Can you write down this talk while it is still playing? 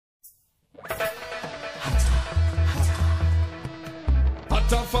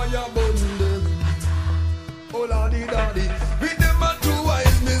hot a fire burn them. Oh lordy daddy, with them a two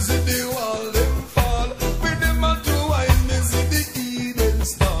eyes, me see the wall them fall. With them a two eyes, me see the Eden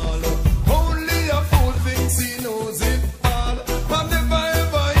stall. Only a fool thinks he knows it all. I never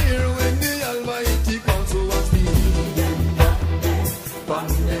ever hear when the Almighty comes to watch the Eden back there. Pon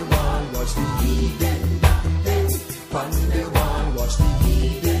the wall, watch the Eden back there. Pon the wall, watch the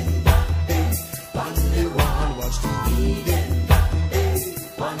Eden back there. Pon the wall, watch the Eden back there.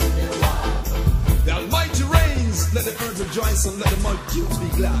 Pon the wall. The Almighty reigns, let the earth rejoice and let the multitudes be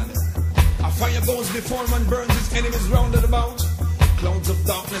glad. A fire goes before him and burns his enemies rounded about. Clouds of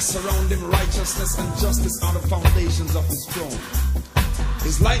darkness surround him, righteousness and justice are the foundations of his throne.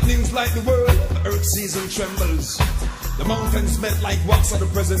 His lightnings light the world, the earth sees and trembles. The mountains melt like wax at the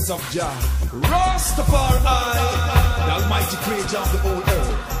presence of Jah. Rastafari, the Almighty creator of the whole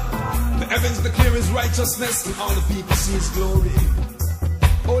earth. The heavens declare his righteousness and all the people see his glory.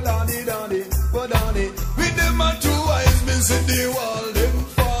 Oh lordy daddy, but daddy, with them a two eyes, me see the wall them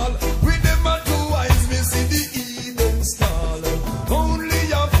fall. With them a two eyes, me see the Eden stall.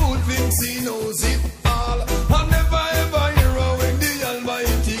 Only a fool thinks he knows it all. I never ever hear when the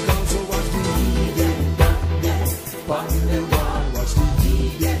Almighty comes to watch the Eden back there. Pon the wall, watch the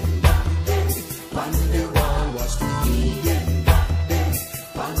Eden back there. Pon the wall, watch the Eden back there.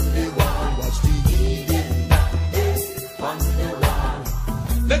 Pon the wall, watch the Eden back there. Pon the wall.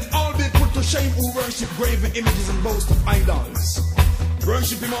 Let all be put to shame who worship graven images and boast of idols.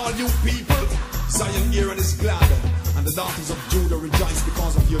 Worship him all you people. Zion here and is glad, and the daughters of Judah rejoice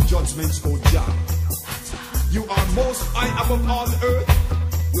because of your judgments, O Jah. You are most high above all the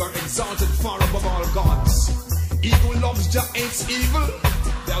earth. You are exalted far above all gods. He who loves Jah hates evil.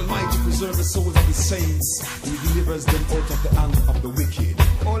 The Almighty preserves the souls of his saints. He delivers them out of the hand of the wicked.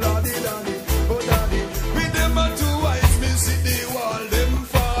 Oh lordy daddy, oh daddy, with them a two eyes, me see the wall them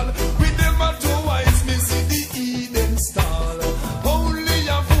fall. With them a two eyes, me see the Eden stall. Only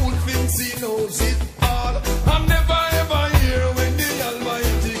a fool thinks he knows it all. I never ever hear when the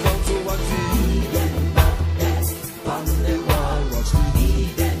Almighty comes to watch the Eden back there. Pon the wall, watch the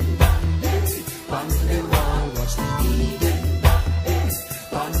Eden back there. Pon the wall, watch the Eden back there.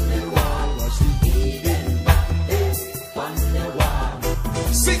 Pon the wall, watch the Eden back there. Pon the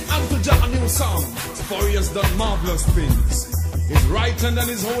wall. Sing unto Jah a new song, for he has done marvelous things. His right hand and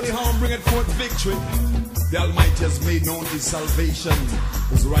his holy arm bringeth forth victory. The Almighty has made known his salvation.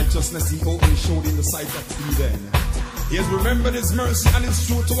 His righteousness he openly showed in the sight of Heathen. He has remembered his mercy and his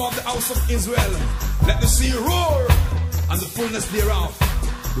truth toward the house of Israel. Let the sea roar and the fullness thereof,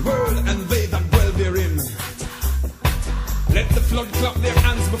 the world and they that dwell therein. Let the flood clap their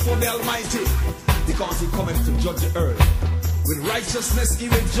hands before the Almighty, because he cometh to judge the earth. With righteousness he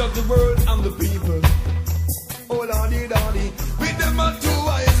will judge the world and the people. Oh lordy daddy, with them a two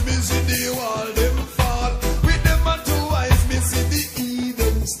eyes, me see the wall them fall. With them a two eyes, me see the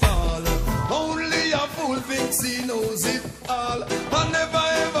Eden stall. Only a fool thinks he knows it all. I never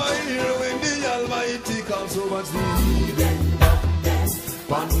ever hear when the Almighty comes to watch the Eden back there.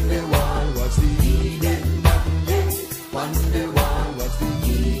 Pon the wall, watch the Eden back there. Pon the wall, watch the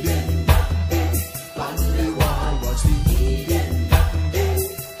Eden back there. Pon the wall, watch the Eden back there.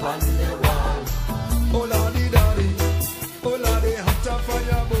 Pon the wall. Oh lordy daddy, oh lordy, hot a fire.